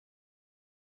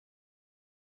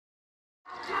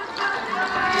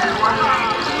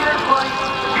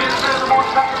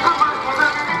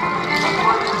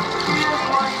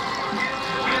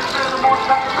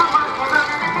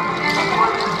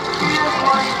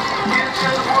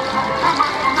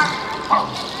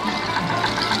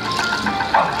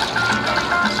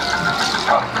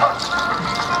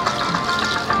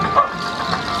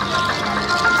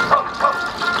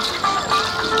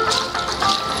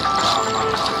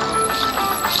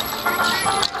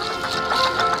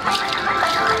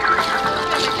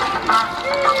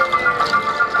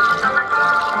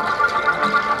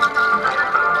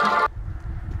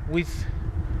With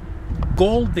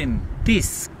golden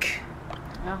disc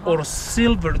or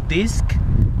silver disc,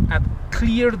 at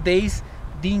clear days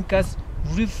the Incas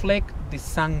reflect the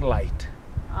sunlight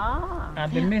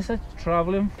and the message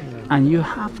traveling. And you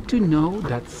have to know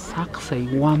that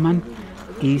Sacsayhuaman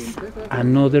is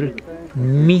another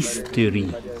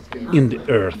mystery in the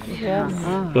earth,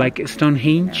 like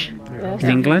Stonehenge in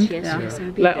England.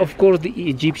 Like, of course the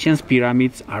Egyptian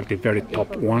pyramids are the very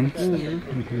top ones,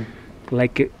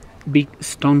 like big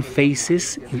stone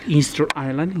faces in Easter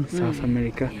Island in South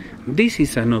America. This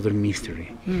is another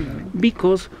mystery,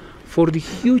 because for the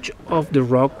huge of the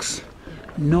rocks,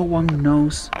 no one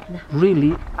knows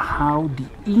really how the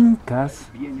Incas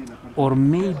or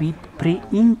maybe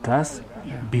pre-Incas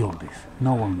built this.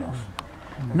 No one knows.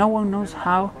 No one knows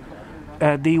how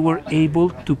they were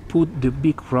able to put the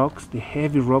big rocks, the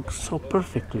heavy rocks, so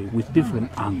perfectly with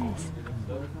different angles.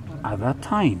 At that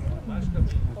time,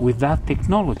 with that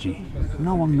technology,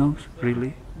 no one knows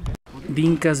really. The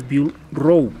Incas built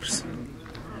ropes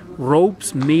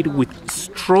made with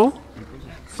straw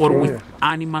or with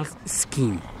animal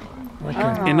skin.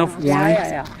 Enough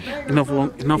wide, enough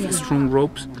long, enough strong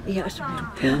ropes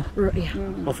to pull.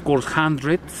 Of course,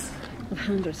 hundreds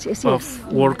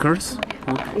of workers,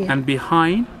 and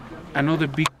behind another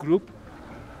big group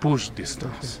push the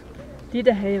stones. Did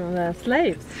they have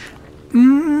slaves?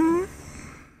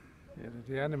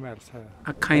 The animals have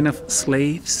A kind of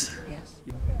slaves.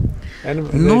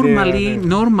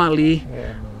 Normally,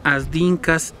 as the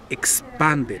Incas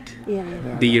expanded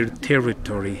their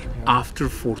territory after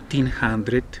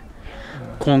 1400,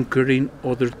 conquering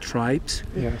other tribes,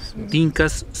 the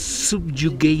Incas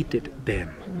subjugated them.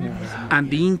 And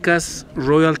the Incas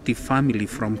royalty family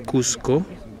from Cusco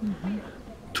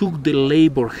took the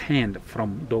labor hand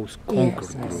from those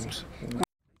conquered groups.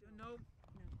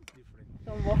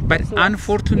 But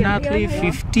unfortunately,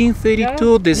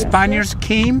 1532, the Spaniards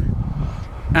came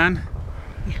and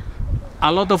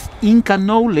a lot of Inca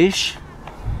knowledge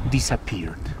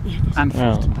disappeared,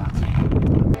 unfortunately.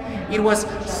 It was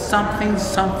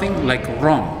something like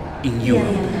Rome in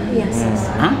Europe.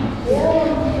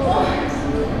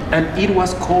 And it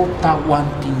was called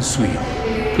Tahuantinsuyo.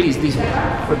 Please, this one.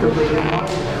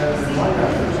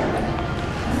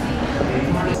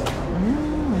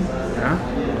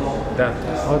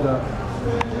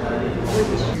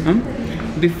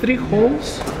 The three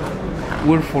holes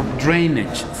were for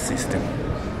drainage system.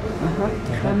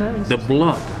 The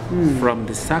blood from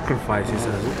the sacrifices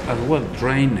as well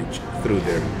drainage through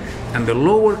there. And the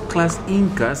lower class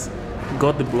Incas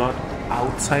got the blood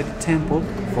outside the temple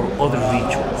for other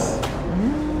rituals.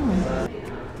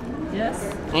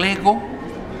 Yes. Lego.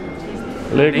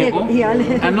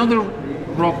 Another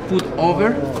rock put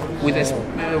over with a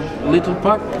little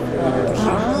part.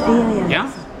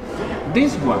 Yeah?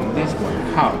 This one.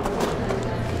 How?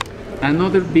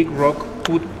 Another big rock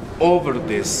put over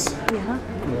this.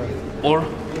 Or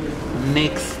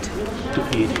next to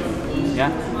it.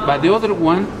 Yeah? But the other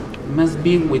one must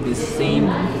be with the same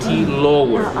T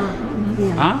lower.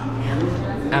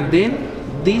 And then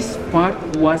this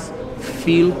part was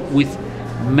filled with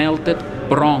melted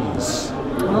bronze.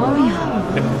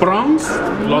 The bronze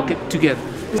locked together.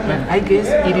 But I guess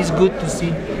it is good to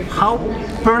see how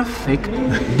perfect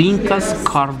the Incas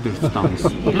carved their stones.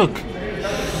 Look,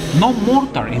 no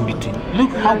mortar in between.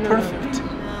 Look how perfect.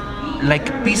 Like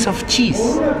a piece of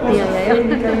cheese.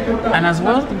 And as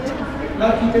well,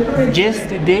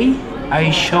 yesterday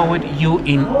I showed you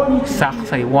in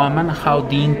Sacsayhuaman how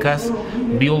the Incas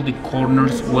built the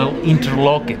corners well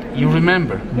interlocked. You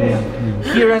remember?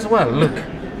 Here as well, look.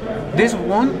 This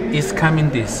one is coming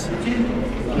this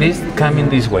coming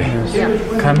this way,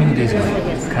 coming this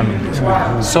way, coming this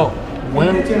way. So,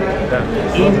 well interlocked.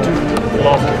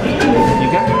 You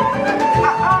got it?